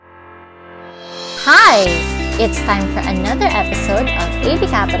Hi! It's time for another episode of AB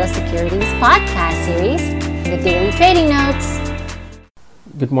Capital Securities podcast series, The Daily Trading Notes.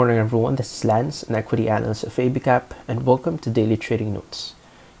 Good morning everyone, this is Lance, an Equity Analyst of AB Cap, and welcome to Daily Trading Notes.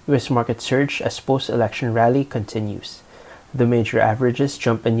 US market surge as post-election rally continues. The major averages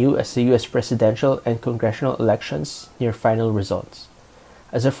jump anew as the US presidential and congressional elections near final results.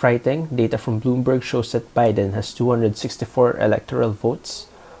 As of writing, data from Bloomberg shows that Biden has 264 electoral votes,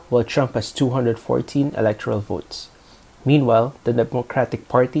 while Trump has 214 electoral votes. Meanwhile, the Democratic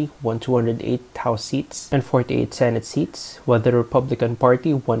Party won 208 House seats and 48 Senate seats, while the Republican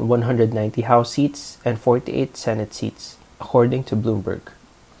Party won 190 House seats and 48 Senate seats, according to Bloomberg.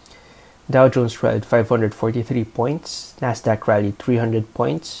 Dow Jones rallied 543 points, Nasdaq rallied 300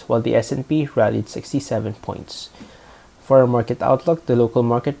 points, while the S&P rallied 67 points. For our market outlook, the local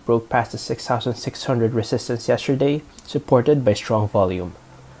market broke past the 6,600 resistance yesterday, supported by strong volume.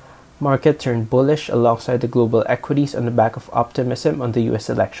 Market turned bullish alongside the global equities on the back of optimism on the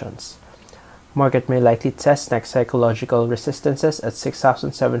US elections. Market may likely test next psychological resistances at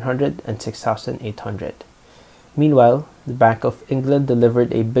 6,700 and 6,800. Meanwhile, the Bank of England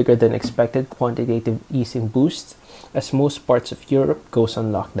delivered a bigger than expected quantitative easing boost as most parts of Europe goes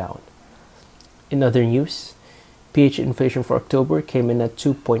on lockdown. In other news, PH inflation for October came in at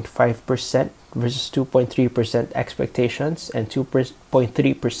 2.5% versus 2.3% expectations and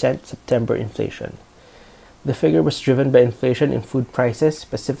 2.3% September inflation. The figure was driven by inflation in food prices,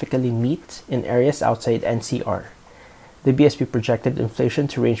 specifically meat, in areas outside NCR. The BSP projected inflation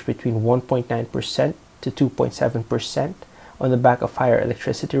to range between 1.9% to 2.7% on the back of higher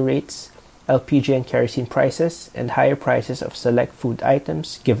electricity rates, LPG and kerosene prices, and higher prices of select food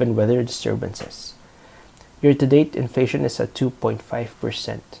items given weather disturbances. Year-to-date, inflation is at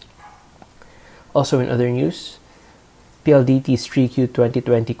 2.5%. Also in other news, PLDT's 3Q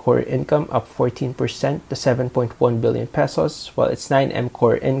 2020 core income up 14% to 7.1 billion pesos, while its 9M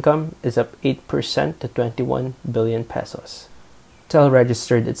core income is up 8% to 21 billion pesos. TEL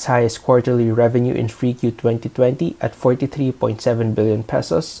registered its highest quarterly revenue in 3Q 2020 at 43.7 billion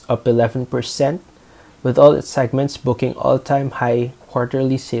pesos, up 11%, with all its segments booking all-time high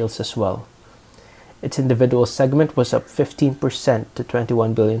quarterly sales as well. Its individual segment was up 15% to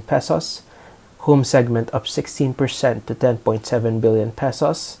 21 billion pesos, home segment up 16% to 10.7 billion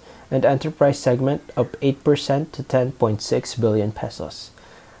pesos, and enterprise segment up 8% to 10.6 billion pesos.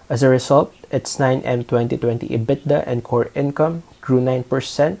 As a result, its 9M 2020 EBITDA and core income grew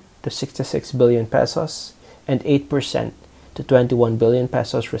 9% to 66 billion pesos and 8% to 21 billion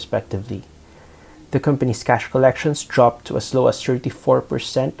pesos respectively. The company's cash collections dropped to as low as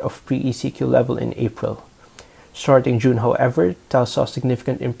 34% of pre-ECQ level in April. Starting June, however, TEL saw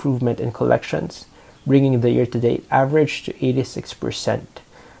significant improvement in collections, bringing the year-to-date average to 86%,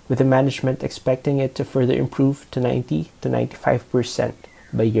 with the management expecting it to further improve to 90 to 95%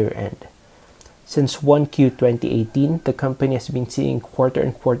 by year-end. Since 1Q 2018, the company has been seeing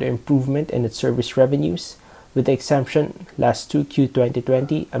quarter-on-quarter improvement in its service revenues, with the exemption last 2Q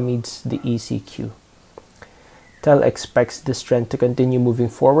 2020 amidst the ECQ. TEL expects this trend to continue moving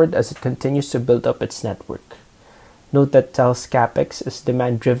forward as it continues to build up its network. Note that TEL's capex is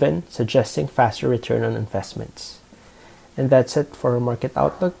demand-driven, suggesting faster return on investments. And that's it for our market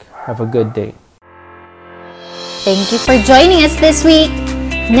outlook. Have a good day. Thank you for joining us this week.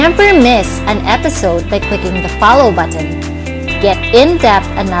 Never miss an episode by clicking the follow button. Get in-depth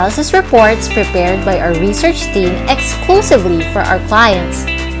analysis reports prepared by our research team exclusively for our clients.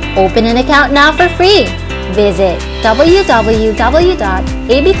 Open an account now for free. Visit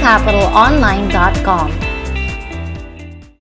www.abcapitalonline.com.